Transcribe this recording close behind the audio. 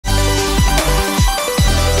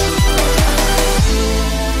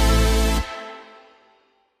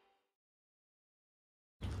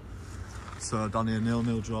So Danny, a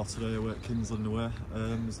 0-0 draw today away at Kingsland away.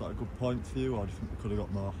 Is that a good point for you, or do you think we could have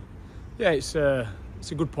got more? Yeah, it's a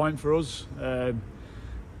good point for us. I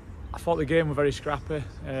thought the game was very scrappy.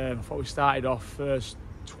 I thought we started off first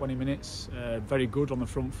 20 minutes very good on the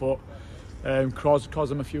front foot, caused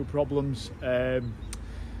them a few problems, and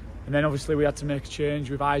then obviously we had to make a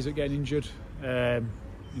change with Isaac getting injured.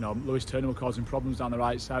 Lewis Turner were causing problems down the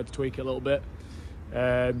right side to tweak it a little bit,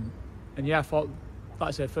 and yeah, I thought, like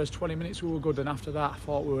I said, first 20 minutes we were good, and after that I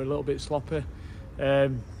thought we were a little bit sloppy.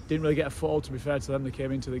 Didn't really get a foothold, to be fair to them. They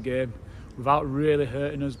came into the game without really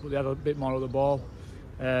hurting us, but they had a bit more of the ball.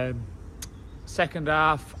 Second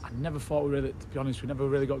half, I never thought we really, to be honest, we never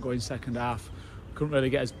really got going second half. Couldn't really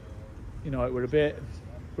get as, we're a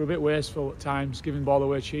bit wasteful at times, giving ball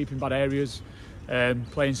away cheap in bad areas,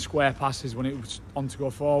 playing square passes when it was on to go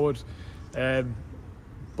forward.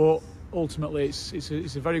 But ultimately, it's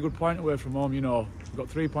a very good point away from home. We've got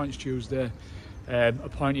 3 points Tuesday, a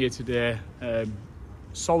point here today.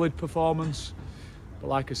 Solid performance, but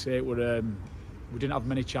like I say, we didn't have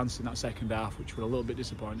many chances in that second half, which were a little bit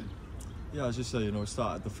disappointing. Yeah, as you say, we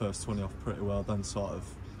started the first 20 off pretty well, then sort of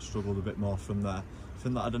struggled a bit more from there. I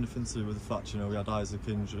think that had anything to do with the fact, we had Isaac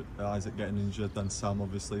getting injured, then Sam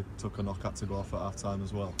obviously took a knock, had to go off at half time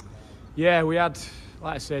as well. Yeah, we had,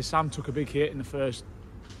 like I say, Sam took a big hit in the first,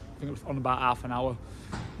 I think it was on about half an hour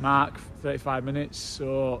mark, 35 minutes.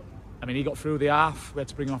 So, he got through the half. We had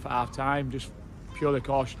to bring him off at half time, just purely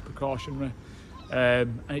precautionary.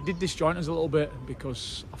 And it did disjoint us a little bit,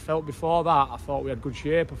 because I felt before that, I thought we had good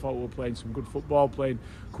shape. I thought we were playing some good football, playing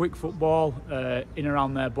quick football in and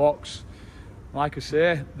around their box. Like I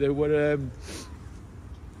say, they were.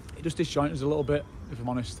 It just disjointed us a little bit, if I'm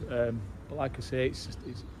honest. But like I say, it's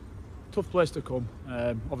a tough place to come.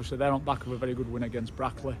 Obviously, they're on back of a very good win against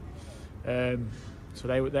Brackley, so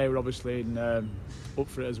they were obviously up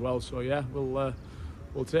for it as well. So yeah,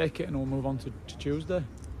 we'll take it and we'll move on to Tuesday.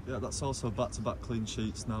 Yeah, that's also back-to-back clean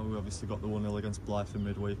sheets now. We obviously got the 1-0 against Blyth in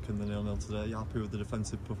midweek and the 0-0 today. You happy with the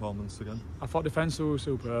defensive performance again? I thought defensively was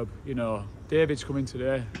superb. David's coming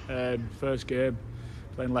today, first game,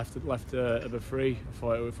 playing left of the free. I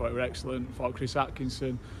thought it were excellent. I thought Chris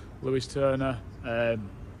Atkinson, Lewis Turner, they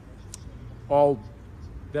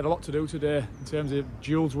had a lot to do today in terms of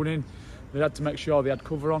Jules winning. They had to make sure they had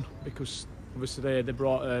cover on, because obviously they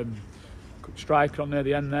brought striker on near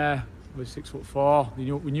the end there. With 6'4",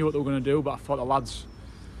 we knew what they were going to do, but I thought the lads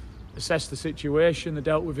assessed the situation. They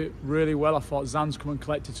dealt with it really well. I thought Zan's come and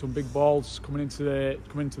collected some big balls coming into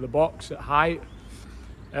the box at height.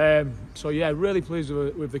 So yeah, really pleased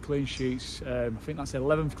with the clean sheets. I think that's the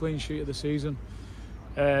 11th clean sheet of the season.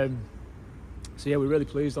 So yeah, we're really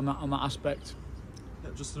pleased on that aspect. Yeah,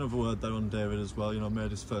 just another word there on David as well.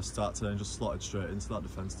 Made his first start today and just slotted straight into that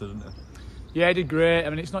defence, didn't he? Yeah, he did great.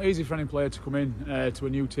 It's not easy for any player to come in to a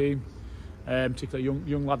new team, particularly a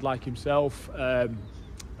young lad like himself, and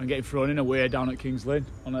getting thrown in away down at Kings Lynn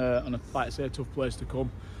on a like I say, a tough place to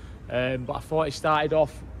come. But I thought he started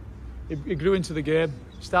off. He grew into the game.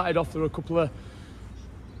 Started off, there were a couple of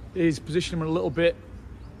his positioning were a little bit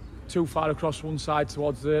too far across one side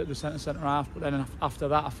towards the centre half. But then after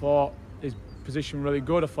that, I thought his position was really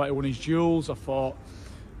good. I thought he won his duels. I thought.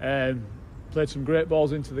 Played some great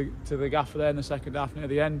balls into the gaffer there in the second half near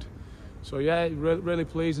the end. So yeah, really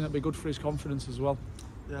pleased, and it'll be good for his confidence as well.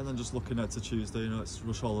 Yeah, and then just looking ahead to Tuesday, it's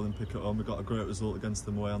Rush Hall Olympic at home. We got a great result against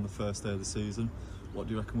them away on the first day of the season. What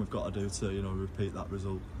do you reckon we've got to do to repeat that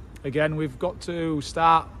result? Again, we've got to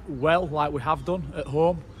start well, like we have done at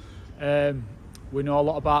home. We know a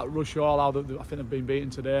lot about Rush Hall, I think they've been beaten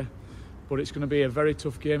today, but it's going to be a very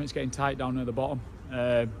tough game. It's getting tight down near the bottom.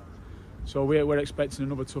 So we're expecting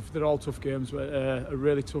another tough. They're all tough games, but a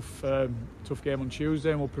really tough game on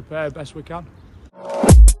Tuesday, and we'll prepare best we can.